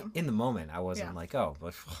don't get them. In the moment. I wasn't like, oh,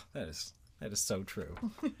 but that is so true.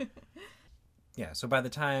 Yeah. So by the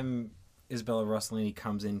time Isabella Rossellini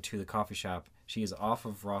comes into the coffee shop, she is off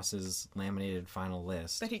of Ross's laminated final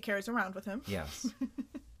list that he carries around with him. Yes.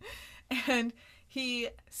 And he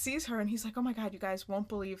sees her, and he's like, "Oh my God, you guys won't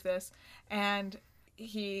believe this!" And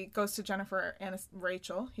he goes to Jennifer and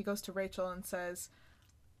Rachel. He goes to Rachel and says,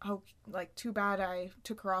 "Oh, like, too bad I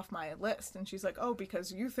took her off my list." And she's like, "Oh,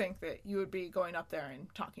 because you think that you would be going up there and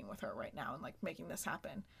talking with her right now and, like, making this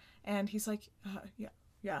happen." And he's like,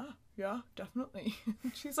 yeah, definitely.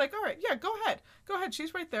 And she's like, "All right, yeah, go ahead.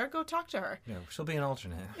 She's right there. Go talk to her." Yeah, she'll be an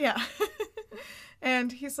alternate. Yeah.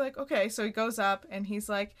 And he's like, okay. So he goes up and he's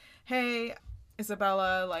like, "Hey,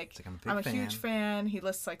 Isabella, like I'm a huge fan." He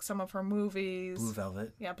lists, like, some of her movies. Blue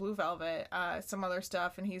Velvet. Yeah, Blue Velvet, some other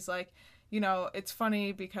stuff. And he's like, "It's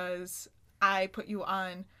funny because I put you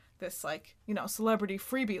on this, like, celebrity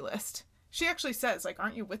freebie list." She actually says, like,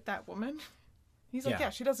 "Aren't you with that woman?" He's like, yeah,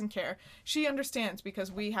 she doesn't care. She understands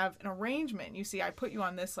because we have an arrangement. You see, I put you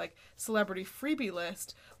on this, like, celebrity freebie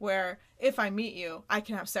list where if I meet you, I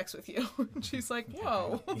can have sex with you. And she's like,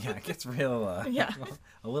 whoa. Yeah, it gets real, a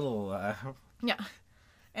little... Yeah.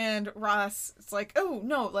 And Ross is like, "Oh,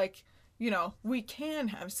 no, like, we can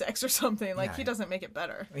have sex or something." Like, he doesn't make it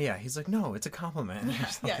better. Yeah, he's like, "No, it's a compliment."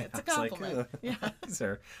 Yeah, it's a compliment. Like, yeah. These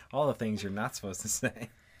are all the things you're not supposed to say.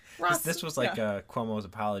 Ross, this was like Cuomo's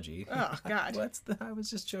apology. Oh, God. I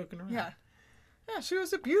was just joking around. Yeah. Yeah, she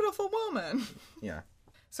was a beautiful woman. Yeah.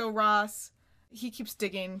 So Ross, he keeps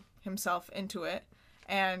digging himself into it.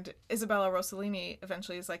 And Isabella Rossellini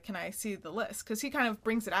eventually is like, "Can I see the list?" Because he kind of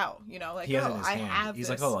brings it out, like, he has it in his I hand. have He's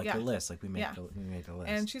this. like, "Oh, like the list. Like we made the list."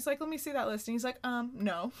 And she's like, "Let me see that list." And he's like,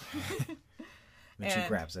 no. Then she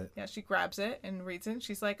grabs it. Yeah, she grabs it and reads it. And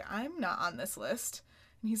she's like, "I'm not on this list."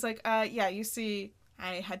 And he's like, "Yeah, you see,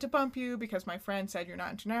 I had to bump you because my friend said you're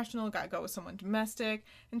not international, gotta go with someone domestic."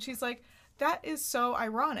 And she's like, "That is so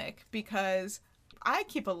ironic because I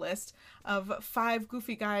keep a list of 5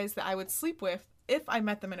 goofy guys that I would sleep with if I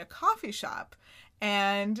met them in a coffee shop.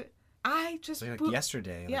 And I just..." So like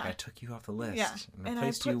yesterday, like, I took you off the list and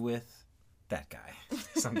replaced you with that guy.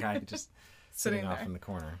 Some guy just sitting off in the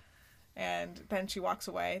corner. And then she walks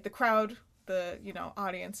away. The crowd, the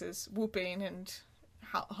audience is whooping and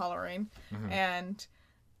hollering. Mm-hmm. And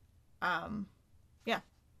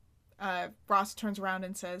Ross turns around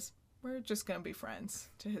and says, "We're just gonna be friends,"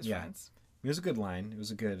 to his friends. It was a good line. It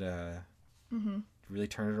was a good really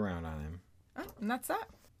turned it around on him. Oh, and that's that.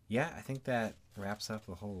 Yeah, I think that wraps up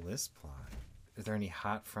the whole list plot. Is there any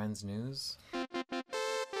hot Friends news?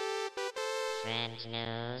 Friends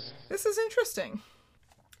news. This is interesting.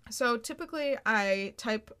 So typically I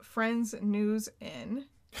type Friends news in.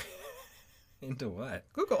 Into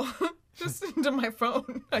what? Google. Just into my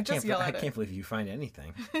phone. I just yell at it. I can't believe you find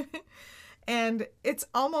anything. And it's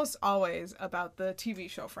almost always about the TV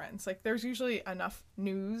show Friends. Like, there's usually enough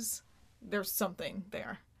news. There's something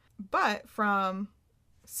there. But from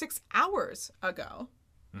 6 hours ago,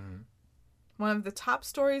 one of the top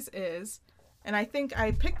stories is, and I think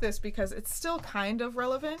I picked this because it's still kind of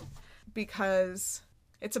relevant, because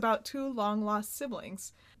it's about 2 long-lost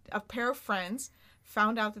siblings. A pair of friends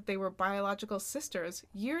found out that they were biological sisters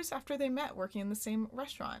years after they met working in the same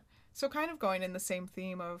restaurant. So kind of going in the same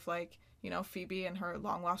theme of, like, Phoebe and her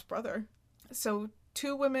long-lost brother. So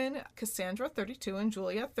 2 women, Cassandra, 32, and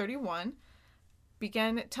Julia, 31,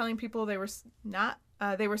 began telling people they were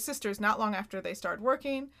sisters not long after they started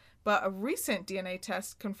working, but a recent DNA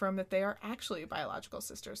test confirmed that they are actually biological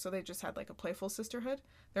sisters. So they just had, like, a playful sisterhood.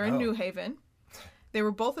 They're in New Haven. They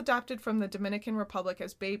were both adopted from the Dominican Republic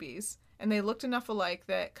as babies, and they looked enough alike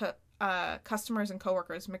that customers and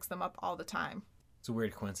coworkers mix them up all the time. It's a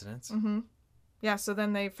weird coincidence. Mm-hmm. Yeah, so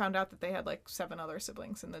then they found out that they had like 7 other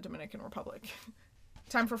siblings in the Dominican Republic.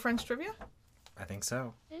 Time for Friends trivia? I think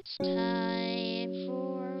so. It's time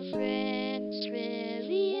for Friends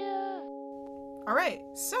Trivia. All right,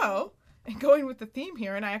 so, and going with the theme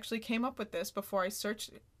here, and I actually came up with this before I searched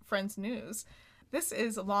Friends news, this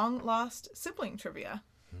is long lost sibling trivia.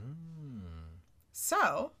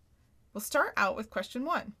 So, we'll start out with question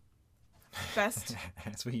 1. Best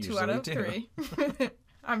That's what you 2 out usually of do. 3.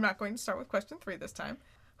 I'm not going to start with question 3 this time.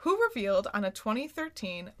 Who revealed on a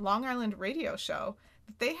 2013 Long Island radio show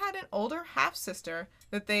that they had an older half-sister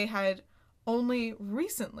that they had only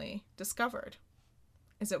recently discovered?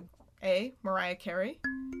 Is it A, Mariah Carey,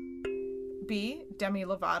 B, Demi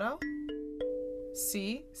Lovato,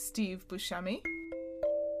 C, Steve Buscemi,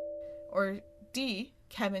 or D,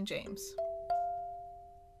 Kevin James?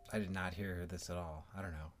 I did not hear this at all. I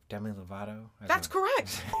don't know. Demi Lovato? That's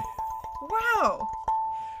correct. Wow.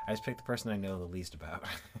 I just picked the person I know the least about.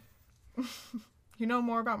 You know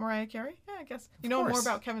more about Mariah Carey? Yeah, I guess. You Of know more course.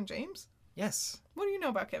 about Kevin James? Yes. What do you know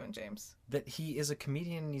about Kevin James? That he is a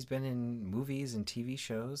comedian and he's been in movies and TV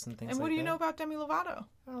shows and things like that. And what do you know about Demi Lovato?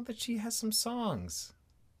 I know that she has some songs.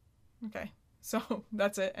 Okay. So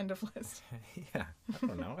that's it. End of list. Yeah. I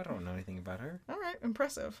don't know. I don't know anything about her. All right.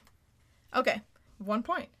 Impressive. Okay. 1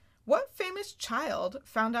 point. What famous child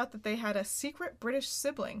found out that they had a secret British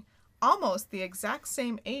sibling almost the exact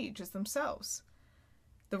same age as themselves?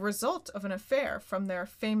 The result of an affair from their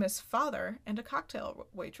famous father and a cocktail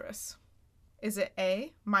waitress. Is it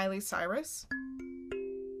A, Miley Cyrus?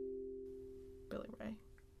 Billy Ray.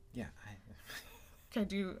 Yeah. Okay,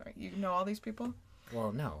 do you know all these people?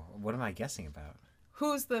 Well, no. What am I guessing about?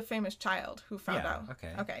 Who's the famous child who found Yeah, out?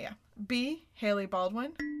 okay. Okay, yeah. B, Haley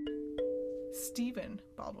Baldwin. Stephen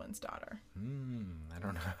Baldwin's daughter. I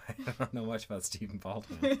don't know. I don't know much about Stephen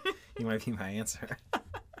Baldwin. He might be my answer.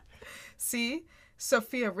 C,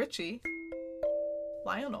 Sophia Richie.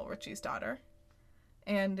 Lionel Richie's daughter.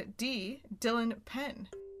 And D, Dylan Penn.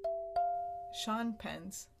 Sean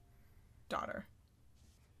Penn's daughter.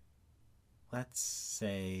 Let's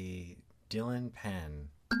say Dylan Penn.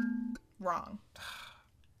 Wrong.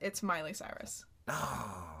 It's Miley Cyrus.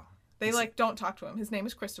 Oh. They don't talk to him. His name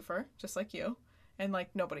is Christopher, just like you. And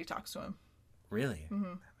nobody talks to him. Really?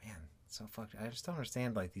 Mm-hmm. Man, so fucked. I just don't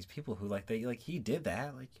understand these people who he did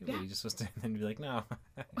that. Yeah. You're just supposed to then be like, no.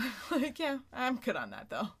 Yeah, I'm good on that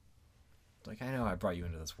though. I know I brought you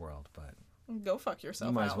into this world, but Go fuck yourself.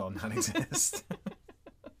 you might out. as well not exist.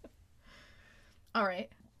 All right.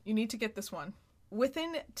 You need to get this one.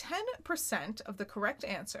 Within 10% of the correct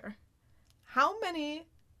answer, how many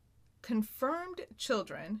confirmed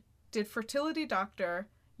children did fertility doctor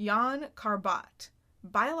Jan Karbat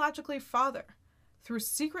biologically father through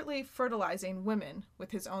secretly fertilizing women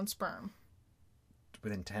with his own sperm?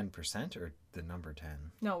 Within 10% or the number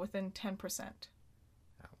 10? No, within 10%.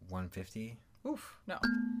 150? Oof, no.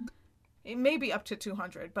 It may be up to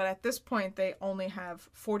 200, but at this point they only have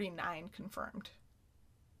 49 confirmed.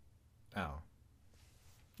 Oh.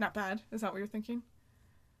 Not bad. Is that what you're thinking?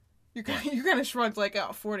 You kind of shrugged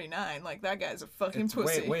 49. That guy's a fucking It's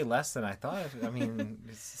pussy. way less than I thought. I mean,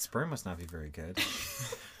 sperm must not be very good.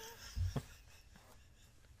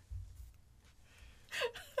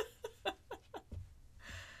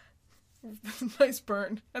 Nice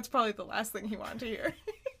burn. That's probably the last thing he wanted to hear.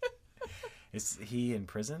 Is he in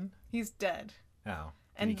prison? He's dead. Oh.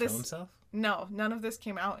 Did And he kill this- himself? No, none of this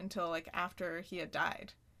came out until after he had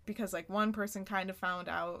died. Because one person kind of found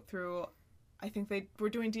out through, I think they were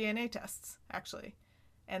doing DNA tests, actually.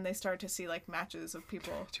 And they started to see matches of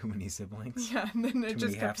people. Too many siblings? Yeah, and then it Too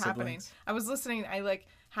just many kept happening. half-siblings? I was listening, I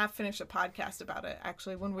half finished a podcast about it,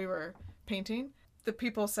 actually, when we were painting. The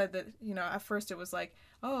people said that, at first it was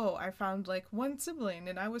oh, I found one sibling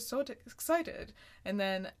and I was so excited. And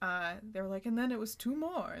then they were and then it was 2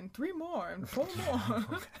 more and 3 more and 4 more.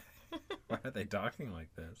 Why are they talking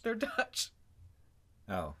like this? They're Dutch.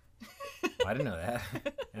 Oh. I didn't know that.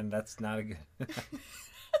 And that's not a good...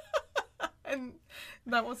 And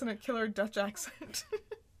that wasn't a killer Dutch accent.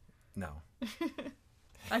 No.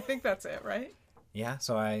 I think that's it, right? Yeah,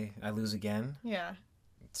 so I lose again. Yeah.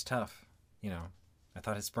 It's tough. I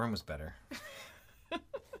thought his sperm was better.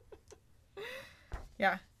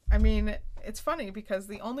 Yeah. I mean, it's funny because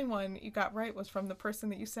the only one you got right was from the person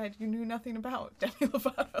that you said you knew nothing about, Demi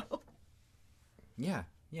Lovato. Yeah,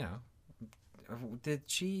 Did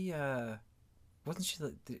she, was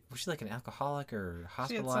she an alcoholic or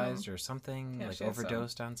hospitalized or something? Yeah, she had some.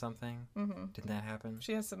 Overdosed on something? Mm-hmm. Didn't that happen?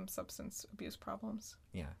 She has some substance abuse problems.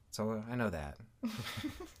 Yeah, so I know that.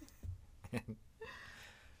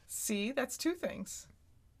 See, that's 2 things.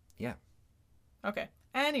 Yeah. Okay.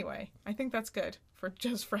 Anyway, I think that's good for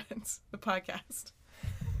Just Friends, the podcast.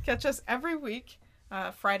 Catch us every week,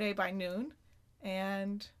 Friday by noon.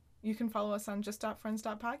 And you can follow us on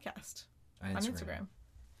just.friends.podcast on Instagram.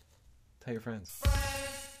 Tell your friends. Friends.